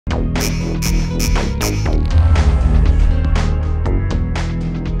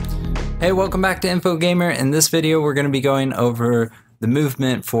Hey, welcome back to InfoGamer. In this video, we're going to be going over the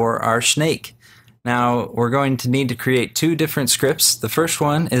movement for our snake. Now, we're going to need to create two different scripts. The first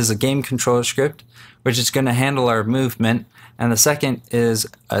one is a game controller script, which is going to handle our movement, and the second is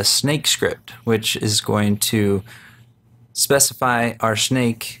a snake script, which is going to specify our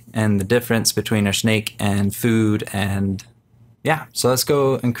snake and the difference between our snake and food. And yeah, so let's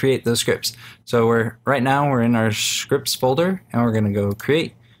go and create those scripts. So right now we're in our scripts folder, and we're going to go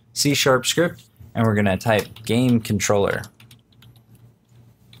create C# script, and we're going to type game controller.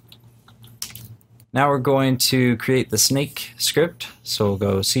 Now we're going to create the snake script, so we'll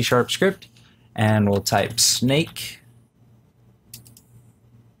go C# script, and we'll type snake.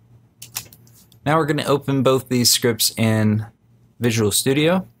 Now we're going to open both these scripts in Visual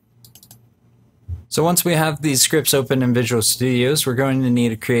Studio. So once we have these scripts open in Visual Studios, we're going to need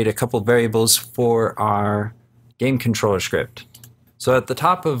to create a couple variables for our game controller script. So at the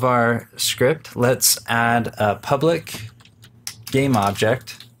top of our script, let's add a public game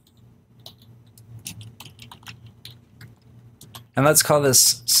object. And let's call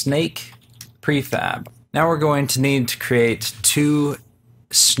this snake prefab. Now we're going to need to create two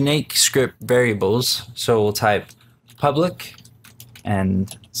snake script variables. So we'll type public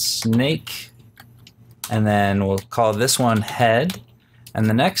and snake, and then we'll call this one head, and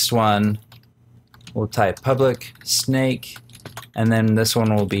the next one we'll type public snake, and then this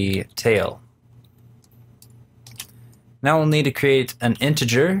one will be tail. Now we'll need to create an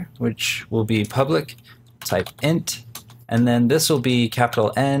integer, which will be public, type int, and then this will be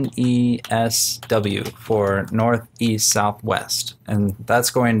capital NESW for north, east, south, west. And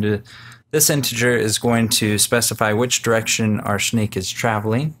this integer is going to specify which direction our snake is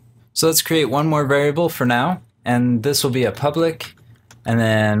traveling. So let's create one more variable for now, and this will be a public, and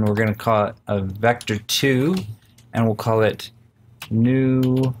then we're going to call it a vector2, and we'll call it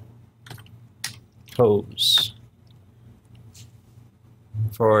new pose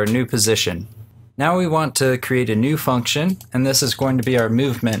for new position. Now we want to create a new function, and this is going to be our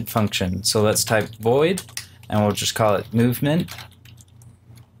movement function. So let's type void, and we'll just call it movement.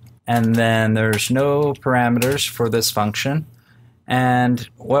 And then there's no parameters for this function. And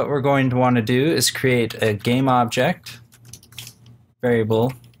what we're going to want to do is create a game object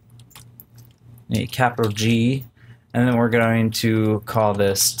variable, a capital G, and then we're going to call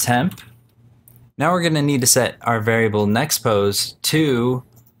this temp. Now we're going to need to set our variable next pose to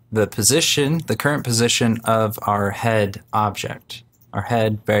the position, the current position of our head object, our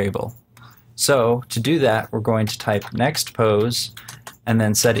head variable. So to do that, we're going to type next pose and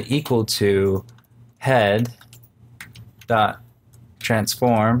then set it equal to head dot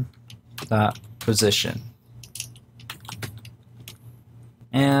transform dot position.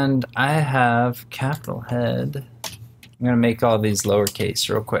 And I have capital head. I'm going to make all these lowercase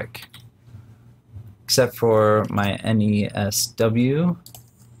real quick, except for my NESW.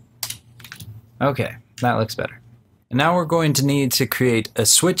 Okay, that looks better. And now we're going to need to create a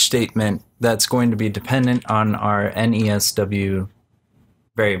switch statement that's going to be dependent on our NESW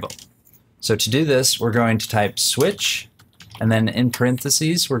variable. So to do this, we're going to type switch, and then in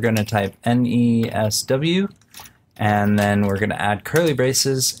parentheses, we're going to type NESW, and then we're going to add curly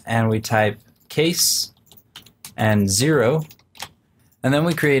braces, and we type case and 0, and then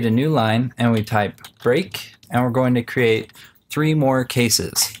we create a new line and we type break, and we're going to create 3 more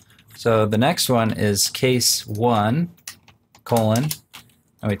cases. So the next one is case 1 colon,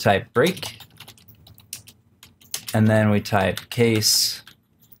 and we type break, and then we type case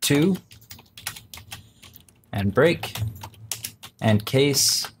 2 and break, and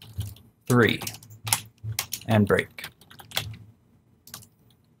case 3 and break.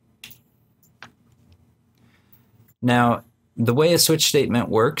 Now, the way a switch statement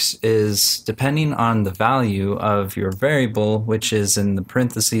works is depending on the value of your variable, which is in the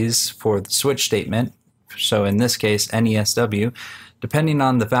parentheses for the switch statement, so in this case NESW, depending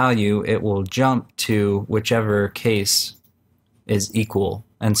on the value, it will jump to whichever case is equal.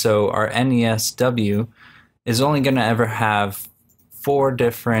 And so our NESW is only going to ever have 4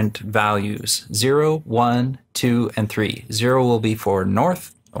 different values: 0, 1, 2, and 3. 0 will be for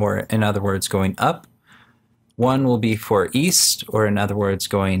north, or in other words, going up. 1 will be for east, or in other words,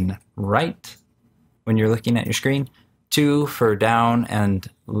 going right when you're looking at your screen. 2 for down, and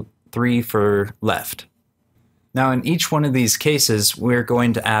 3 for left. Now in each one of these cases, we're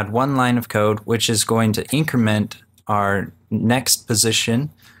going to add one line of code which is going to increment our next position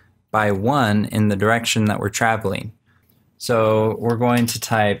by 1 in the direction that we're traveling. So we're going to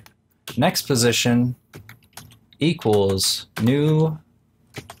type next position equals new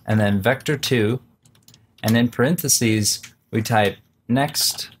and then vector2, and in parentheses we type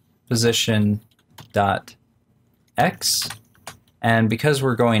next position dot x, and because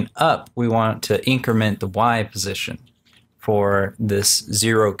we're going up, we want to increment the y position for this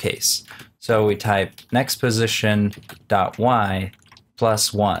 0 case. So we type next position dot y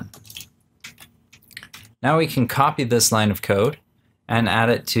plus 1. Now we can copy this line of code and add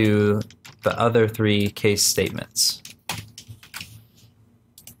it to the other 3 case statements.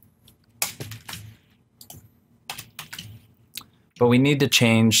 But we need to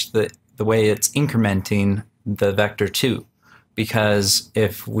change the way it's incrementing the vector2, because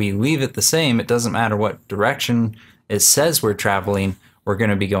if we leave it the same, it doesn't matter what direction it says we're traveling, we're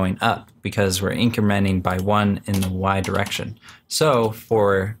going to be going up because we're incrementing by 1 in the y direction. So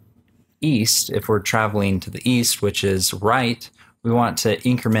for east, if we're traveling to the east, which is right, we want to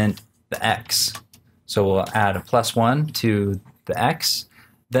increment the x. So we'll add a plus 1 to the x.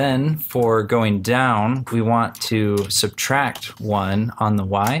 Then for going down, we want to subtract 1 on the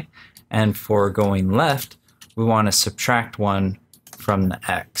y, and for going left, we want to subtract 1 from the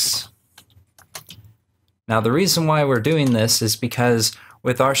x. Now the reason why we're doing this is because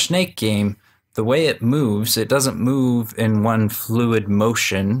with our snake game, the way it moves, it doesn't move in one fluid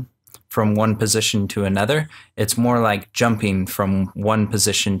motion from one position to another. It's more like jumping from one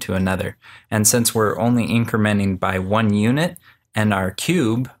position to another. And since we're only incrementing by 1 unit, and our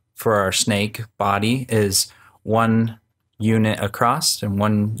cube for our snake body is 1 unit across and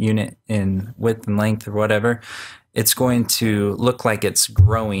 1 unit in width and length or whatever, it's going to look like it's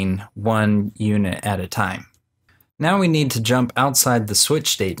growing 1 unit at a time. Now we need to jump outside the switch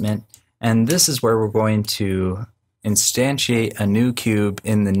statement, and this is where we're going to instantiate a new cube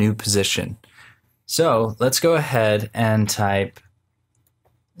in the new position. So let's go ahead and type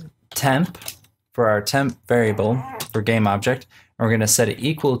temp for our temp variable for game object. We're going to set it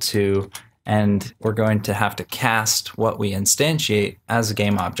equal to, and we're going to have to cast what we instantiate as a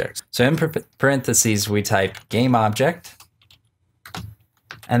game object. So in parentheses we type game object,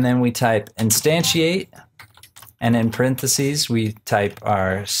 and then we type instantiate, and in parentheses we type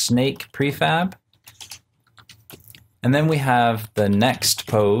our snake prefab, and then we have the next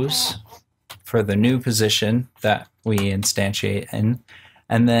pose for the new position that we instantiate in,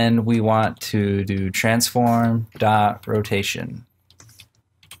 and then we want to do transform dot rotation,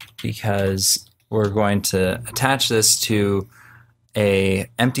 because we're going to attach this to a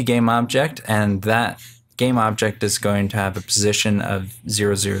empty game object, and that game object is going to have a position of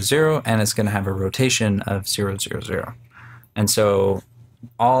 0, 0, 0, and it's going to have a rotation of 0, 0, 0. And so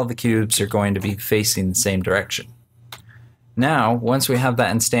all the cubes are going to be facing the same direction. Now, once we have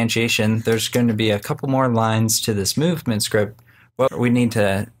that instantiation, there's going to be a couple more lines to this movement script, but we need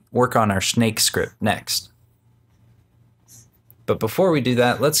to work on our snake script next. But before we do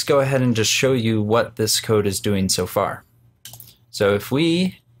that, let's go ahead and just show you what this code is doing so far. So if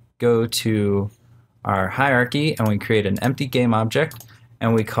we go to our hierarchy and we create an empty game object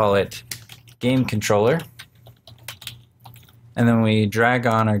and we call it game controller, and then we drag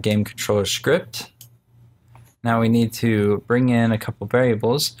on our game controller script, now we need to bring in a couple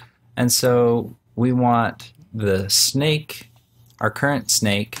variables, and so we want the snake, our current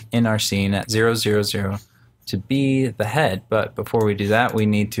snake in our scene at 0, 0, 0 to be the head. But before we do that, we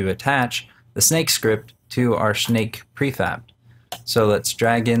need to attach the snake script to our snake prefab. So let's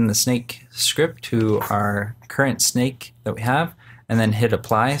drag in the snake script to our current snake that we have, and then hit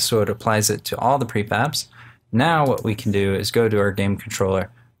apply, so it applies it to all the prefabs. Now what we can do is go to our game controller,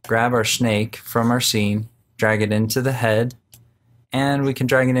 grab our snake from our scene, drag it into the head, and we can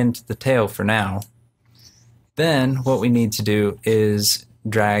drag it into the tail for now. Then what we need to do is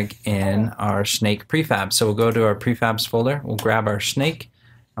drag in our snake prefab. So we'll go to our prefabs folder, we'll grab our snake,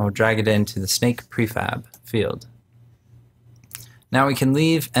 and we'll drag it into the snake prefab field. Now we can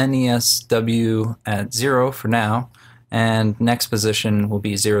leave NESW at 0 for now, and next position will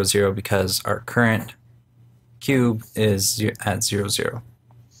be 0, 0 because our current cube is at 0, 0.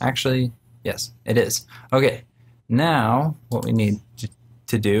 Actually, yes, it is. Okay, now what we need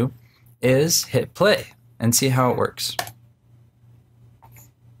to do is hit play and see how it works.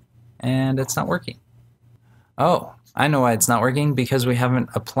 And it's not working. Oh, I know why it's not working, because we haven't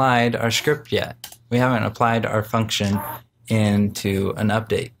applied our script yet. We haven't applied our function into an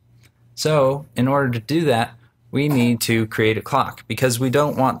update. So in order to do that, we need to create a clock, because we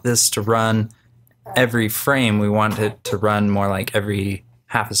don't want this to run every frame. We want it to run more like every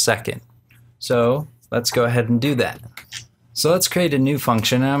half a second. So let's go ahead and do that. So let's create a new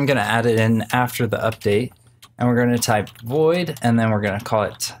function, and I'm going to add it in after the update. And we're going to type void, and then we're going to call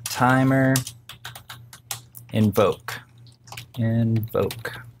it timer invoke.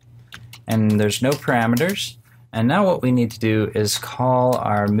 invoke. And there's no parameters. And now what we need to do is call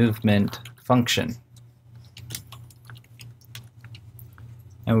our movement function.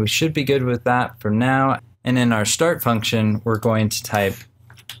 And we should be good with that for now. And in our start function, we're going to type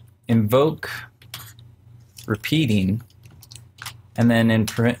invoke repeating. And then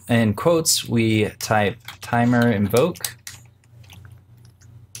in quotes, we type timer invoke,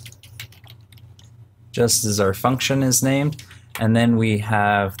 just as our function is named. And then we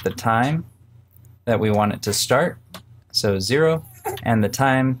have the time that we want it to start, so 0, and the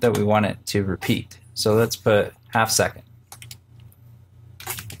time that we want it to repeat. So let's put ½ second.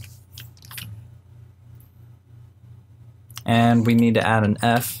 And we need to add an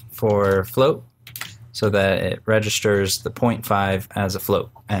F for float so that it registers the 0.5 as a float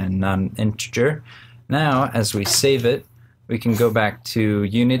and not an integer. Now, as we save it, we can go back to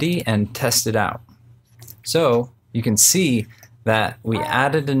Unity and test it out. So you can see that we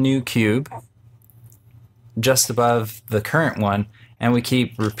added a new cube just above the current one, and we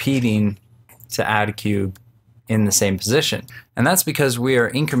keep repeating to add a cube in the same position. And that's because we are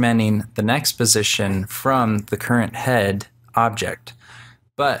incrementing the next position from the current head object.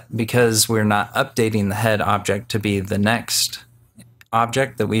 But because we're not updating the head object to be the next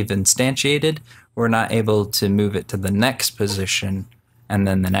object that we've instantiated, we're not able to move it to the next position and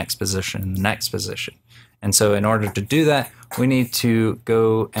then the next position and the next position. And so in order to do that, we need to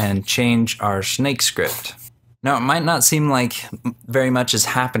go and change our snake script. Now, it might not seem like very much is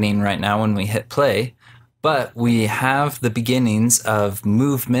happening right now when we hit play, but we have the beginnings of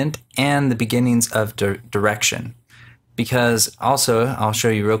movement and the beginnings of direction. Because also, I'll show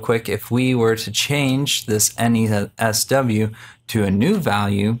you real quick, if we were to change this NESW to a new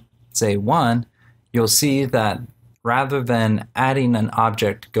value, say 1, you'll see that rather than adding an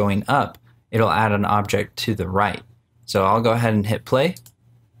object going up, it'll add an object to the right. So I'll go ahead and hit play.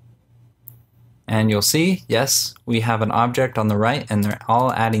 And you'll see, yes, we have an object on the right, and they're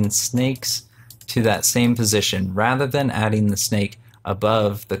all adding snakes to that same position rather than adding the snake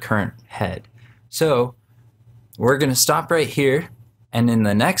above the current head. So we're going to stop right here, and in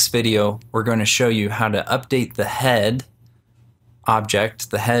the next video, we're going to show you how to update the head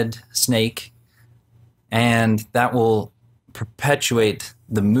object, the head snake, and that will perpetuate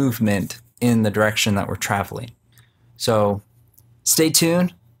the movement in the direction that we're traveling. So stay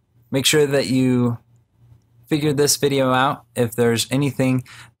tuned. Make sure that you figure this video out. If there's anything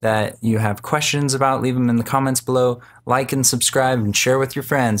that you have questions about, leave them in the comments below. Like and subscribe and share with your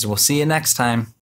friends. We'll see you next time.